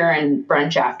like beer and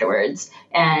brunch afterwards.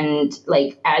 And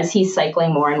like as he's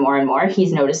cycling more and more and more,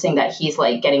 he's noticing that he's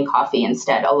like getting coffee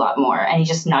instead a lot more, and he's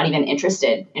just not even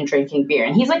interested in drinking beer.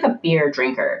 And he's like a beer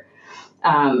drinker.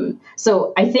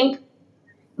 So I think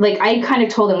like I kind of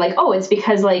told him like, oh, it's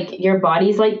because like your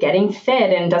body's like getting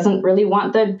fit and doesn't really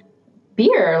want the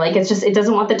beer. Like it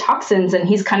doesn't want the toxins. And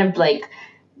he's kind of like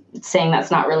saying that's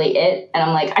not really it. And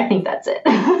I'm like, I think that's it.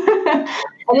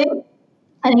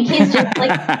 I think he's just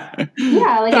like,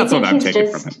 yeah, like I think he's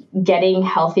just getting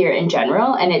healthier in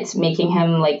general, and it's making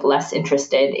him like less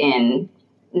interested in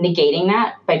negating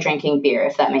that by drinking beer,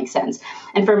 if that makes sense.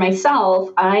 And for myself,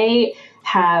 I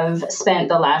have spent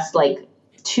the last like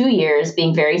 2 years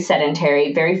being very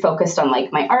sedentary, very focused on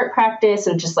like my art practice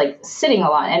and just like sitting a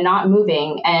lot and not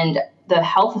moving, and the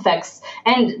health effects,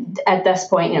 and at this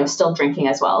point, you know, still drinking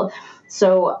as well.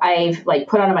 So I've like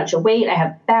put on a bunch of weight. I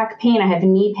have back pain, I have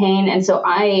knee pain. And so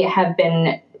I have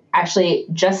been actually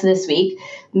just this week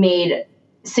made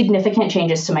significant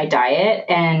changes to my diet,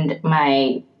 and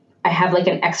I have like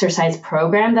an exercise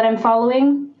program that I'm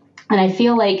following. And I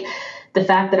feel like the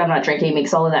fact that I'm not drinking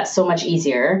makes all of that so much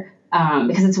easier,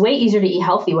 because it's way easier to eat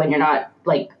healthy when you're not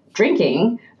like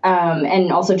drinking.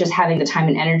 And also just having the time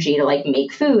and energy to like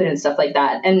make food and stuff like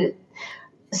that. And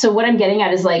so what I'm getting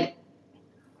at is like,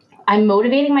 I'm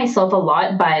motivating myself a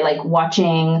lot by like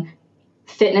watching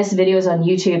fitness videos on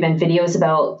YouTube and videos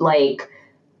about like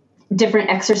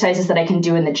different exercises that I can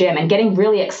do in the gym, and getting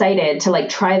really excited to like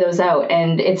try those out.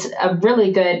 And it's a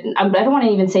really good, I don't want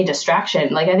to even say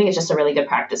distraction. Like I think it's just a really good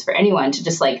practice for anyone to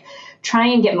just like try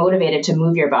and get motivated to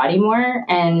move your body more.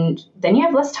 And then you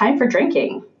have less time for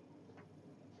drinking.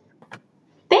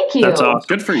 Thank you. That's awesome.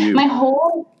 Good for you. My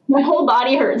whole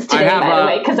body hurts today, by the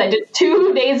way, because I did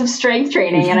 2 days of strength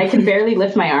training and I can barely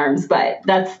lift my arms. But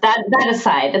that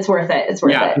aside, it's worth it. It's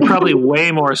worth it. You're probably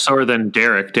way more sore than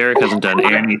Derek. Derek hasn't done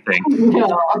anything.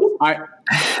 No. I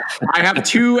have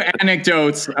 2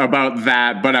 anecdotes about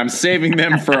that, but I'm saving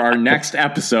them for our next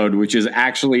episode, which is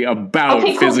actually about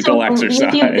physical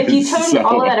exercise. If you tone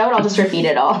all of that out, I'll just repeat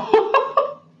it all.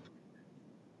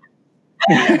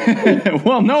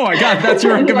 Well, no, that's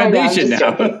your recommendation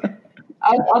now.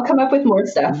 I'll come up with more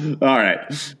stuff. All right,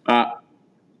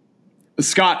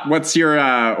 Scott, what's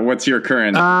your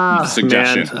current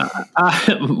suggestion?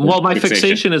 Well, my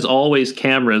fixation is always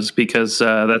cameras, because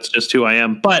that's just who I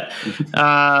am. But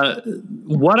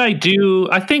what I do,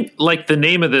 I think, like the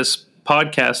name of this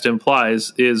podcast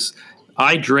implies, is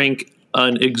I drink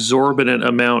an exorbitant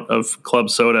amount of club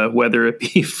soda, whether it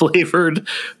be flavored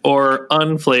or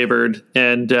unflavored.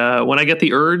 And when I get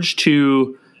the urge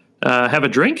to have a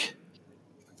drink,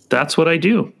 that's what I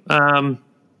do.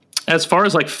 As far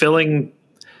as like filling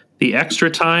the extra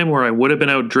time where I would have been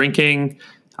out drinking,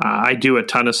 I do a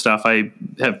ton of stuff. I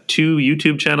have 2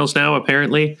 YouTube channels now,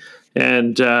 apparently.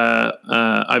 And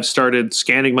I've started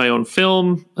scanning my own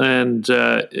film, and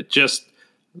it just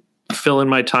filling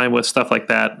my time with stuff like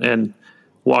that, and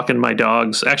walking my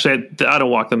dogs. Actually, I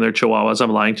don't walk them. They're Chihuahuas. I'm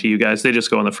lying to you guys. They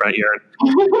just go in the front yard.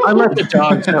 I let the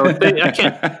dogs know.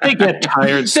 They get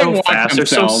tired so fast. They're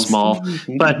so small.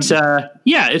 But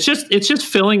yeah, it's just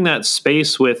filling that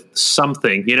space with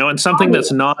something, you know, and something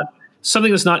that's not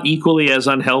equally as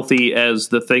unhealthy as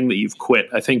the thing that you've quit,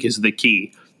 I think, is the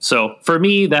key. So for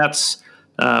me, that's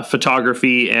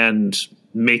photography and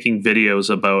making videos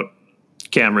about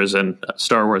cameras and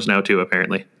Star Wars now too,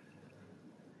 apparently.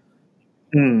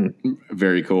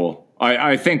 Very cool.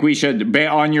 I think we should,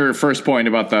 on your first point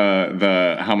about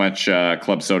the how much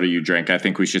club soda you drink, I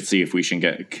think we should see if we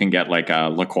can get like a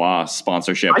La Croix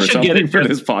sponsorship or something for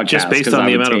this podcast. Just based on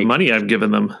the amount of money I've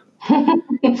given them.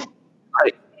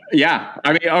 Yeah.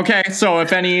 I mean, okay. So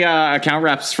if any account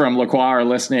reps from La Croix are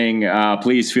listening,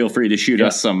 please feel free to shoot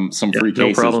us some free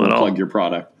cases. No problem at all. Plug your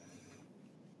product.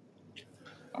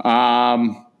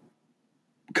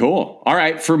 Cool. All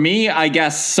right. For me, I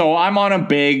guess, so I'm on a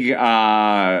big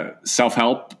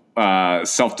self-help,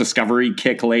 self-discovery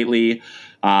kick lately.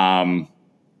 I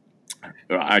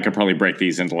could probably break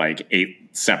these into like 8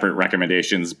 separate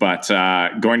recommendations, but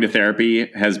going to therapy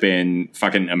has been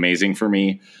fucking amazing for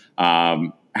me.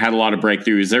 Had a lot of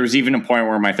breakthroughs. There was even a point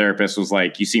where my therapist was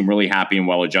like, you seem really happy and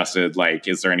well adjusted. Like,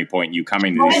 is there any point in you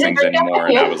coming to these things anymore?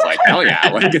 And I was like, hell yeah.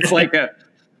 Like, it's like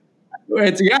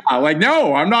like,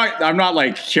 no, I'm not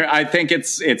like, I think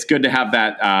it's good to have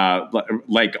that,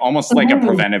 like almost like a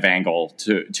preventive angle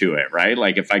to it, right?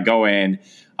 Like if I go in,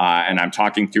 and I'm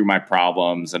talking through my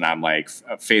problems and I'm like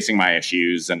facing my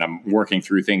issues and I'm working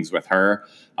through things with her,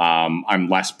 I'm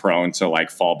less prone to like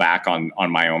fall back on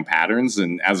my own patterns.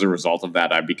 And as a result of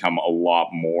that, I've become a lot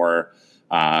more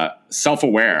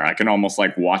self-aware. I can almost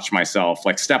like watch myself,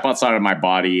 like step outside of my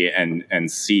body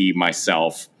and see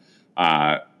myself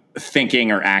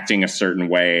thinking or acting a certain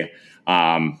way.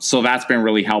 So that's been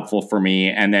really helpful for me.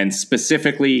 And then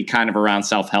specifically kind of around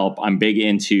self-help, I'm big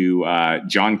into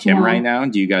John Kim right now.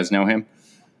 Do you guys know him?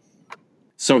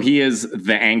 So he is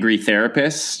the angry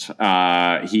therapist.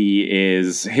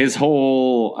 His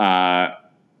whole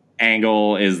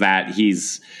angle is that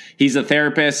he's a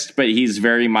therapist, but he's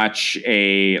very much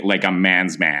a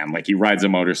man's man. Like he rides a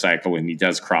motorcycle and he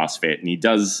does CrossFit and he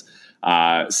does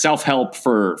self-help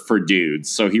for dudes.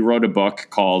 So he wrote a book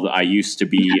called I Used to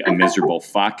Be a Miserable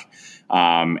Fuck.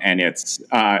 And it's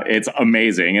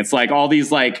amazing. It's like all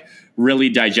these like really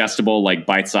digestible, like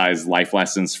bite-sized life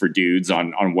lessons for dudes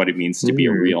on what it means to be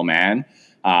a real man.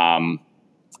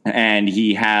 And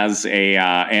he has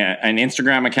an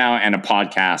Instagram account and a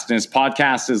podcast. And his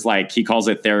podcast is like, he calls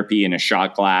it Therapy in a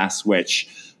Shot Glass, which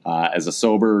as a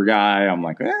sober guy, I'm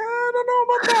like, I don't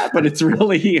know about that. But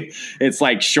it's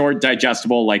like short,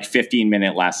 digestible, like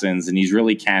 15-minute lessons. And he's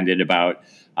really candid about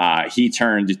he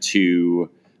turned to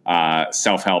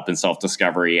self-help and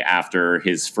self-discovery after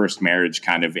his first marriage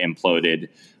kind of imploded.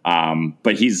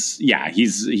 But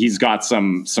he's got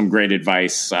some great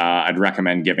advice. I'd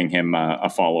recommend giving him a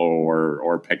follow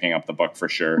or picking up the book for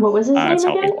sure. What was his name It's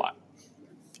helped again? me a lot.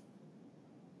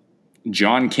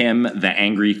 John Kim, the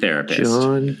Angry Therapist.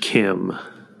 John Kim.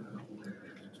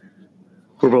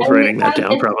 We're both writing that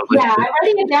down, probably. Yeah, I'm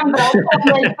writing it down, but also I'm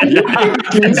like, are you I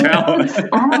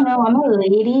don't know. I'm a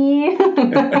lady.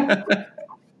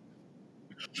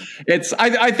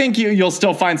 I think you'll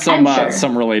still find some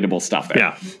relatable stuff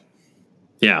there.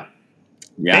 Yeah.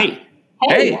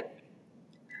 Hey.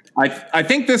 I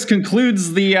think this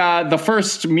concludes the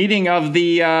first meeting of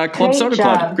the Club Soda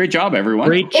Club. Great job, everyone.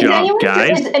 Great job,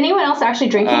 guys. Is anyone else actually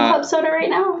drinking Club Soda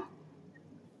right now?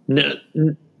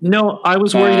 No, I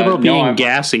was worried about being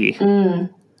gassy.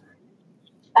 That's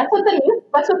what the mute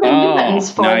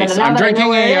button's for. Nice. I'm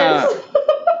drinking a.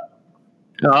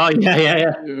 Oh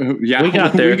yeah. Yeah, we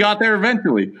got there. We got there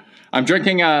eventually. I'm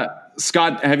drinking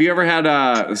Scott. Have you ever had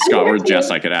Scott or Jess?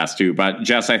 I could ask too, but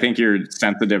Jess, I think you're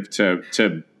sensitive to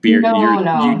beer.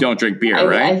 No. You don't drink beer,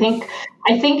 right? I think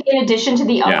in addition to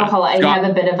the alcohol, I have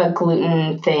a bit of a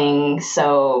gluten thing.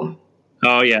 So.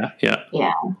 Oh yeah.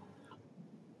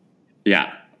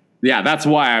 That's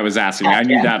why I was asking. I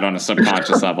knew that on a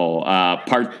subconscious level.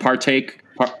 Partake.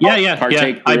 Yeah.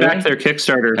 Partake I backed their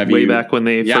Kickstarter back when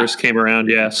they first came around.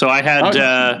 Yeah. So I had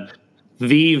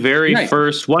the very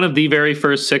first, one of the very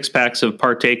first 6-packs of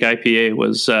Partake IPA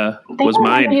was mine.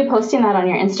 I remember you posting that on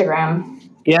your Instagram.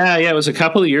 Yeah. It was a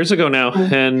couple of years ago now.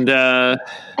 And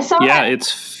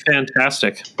it's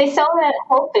fantastic. They sell it at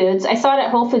Whole Foods. I saw it at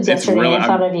Whole Foods yesterday and I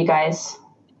thought of you guys.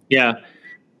 Yeah.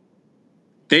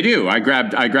 They do. I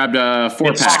grabbed a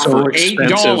 4-pack for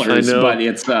 $8, but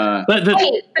it's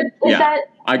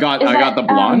I got the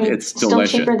blonde. It's still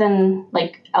delicious. Cheaper than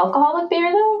like alcoholic beer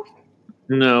though?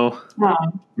 No.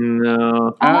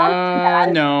 No.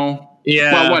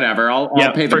 Yeah. Well, whatever. I'll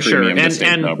pay the premium to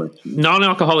stay sober.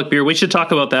 Non-alcoholic beer. We should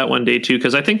talk about that one day too,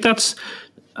 because I think that's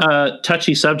a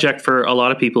touchy subject for a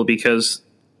lot of people because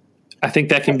I think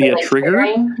that can be a trigger,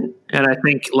 and I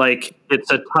think like it's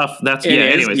a tough. That's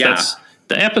that's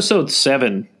the episode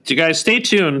 7. You guys stay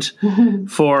tuned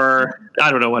for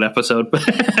I don't know what episode, but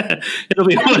it'll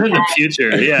be one in the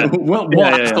future. Yeah, we'll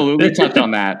absolutely touch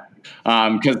on that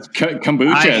because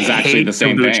kombucha is actually the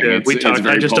same thing. It's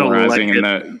very I just polarizing. don't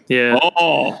like it. Yeah.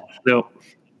 Oh no,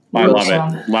 I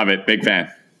love it. Big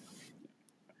fan.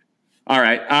 All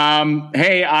right.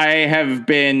 Hey, I have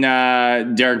been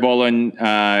Derek Bolin.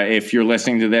 If you're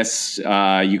listening to this,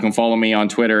 you can follow me on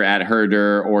Twitter at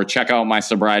Herder or check out my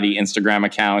sobriety Instagram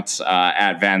account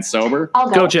at Van Sober. I'll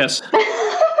go Jess.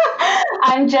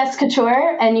 I'm Jess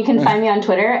Couture, and you can find me on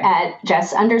Twitter at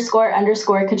Jess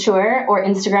 __Couture or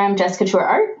Instagram Jess Couture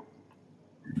Art.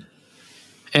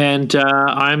 And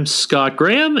I'm Scott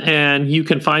Graham, and you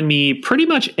can find me pretty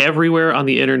much everywhere on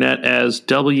the internet as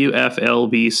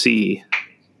WFLBC.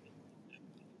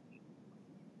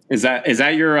 Is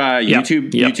that your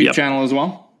YouTube channel as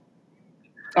well?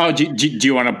 Oh, do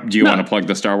you want to plug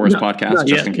the Star Wars podcast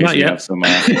just in case you have some? No.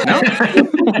 look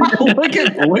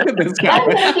at this guy.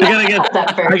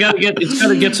 It's got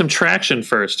to get some traction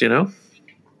first, you know.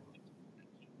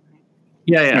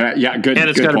 Yeah. Good. And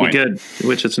it's got to be good,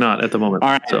 which it's not at the moment.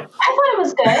 All right. So. I thought it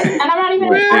was good, and I'm not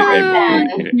even a fan.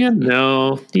 Yeah,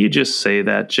 no, you just say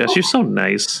that, Jess. You're so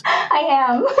nice. I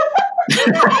am.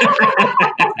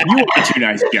 You are too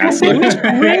nice, Jess.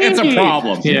 It's a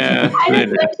problem. Yeah. I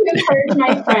just like to encourage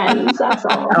my friends. That's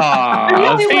all.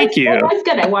 Thank you. It was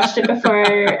good. I watched it before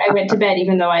I went to bed,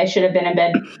 even though I should have been in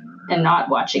bed and not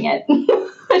watching it.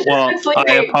 Well,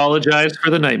 I apologize for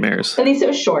the nightmares. At least it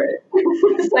was short,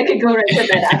 so I could go right to bed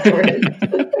afterwards.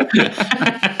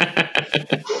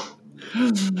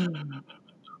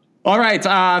 All right.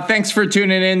 Thanks for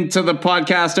tuning in to the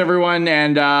podcast, everyone.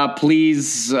 And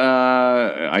please,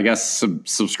 I guess,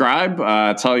 subscribe.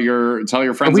 Tell your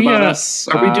friends about us.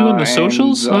 Are we doing the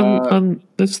socials on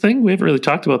this thing? We haven't really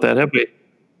talked about that, have we?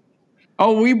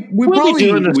 Oh, we probably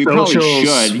should. We'll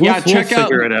Check out.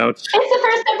 Figure it out. It's the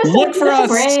first episode. Look for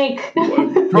us. Break.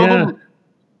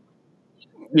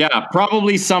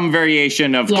 Probably some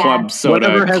variation of Club Soda.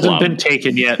 Whatever hasn't been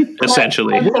taken yet,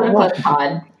 essentially.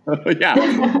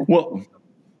 Yeah. Well,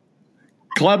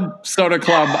 Club Soda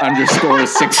Club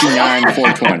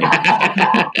 _69420.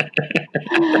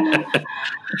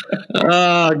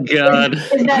 Oh God.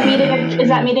 Is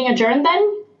that meeting adjourned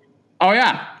then? Oh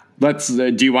yeah. Let's.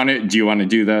 Do you want to do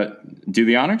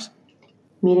the honors?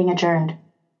 Meeting adjourned.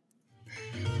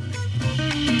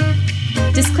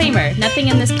 Disclaimer: nothing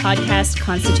in this podcast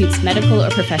constitutes medical or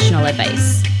professional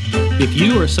advice. If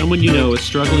you or someone you know is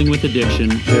struggling with addiction,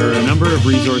 there are a number of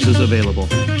resources available.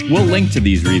 We'll link to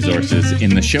these resources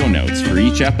in the show notes for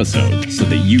each episode so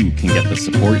that you can get the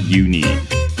support you need.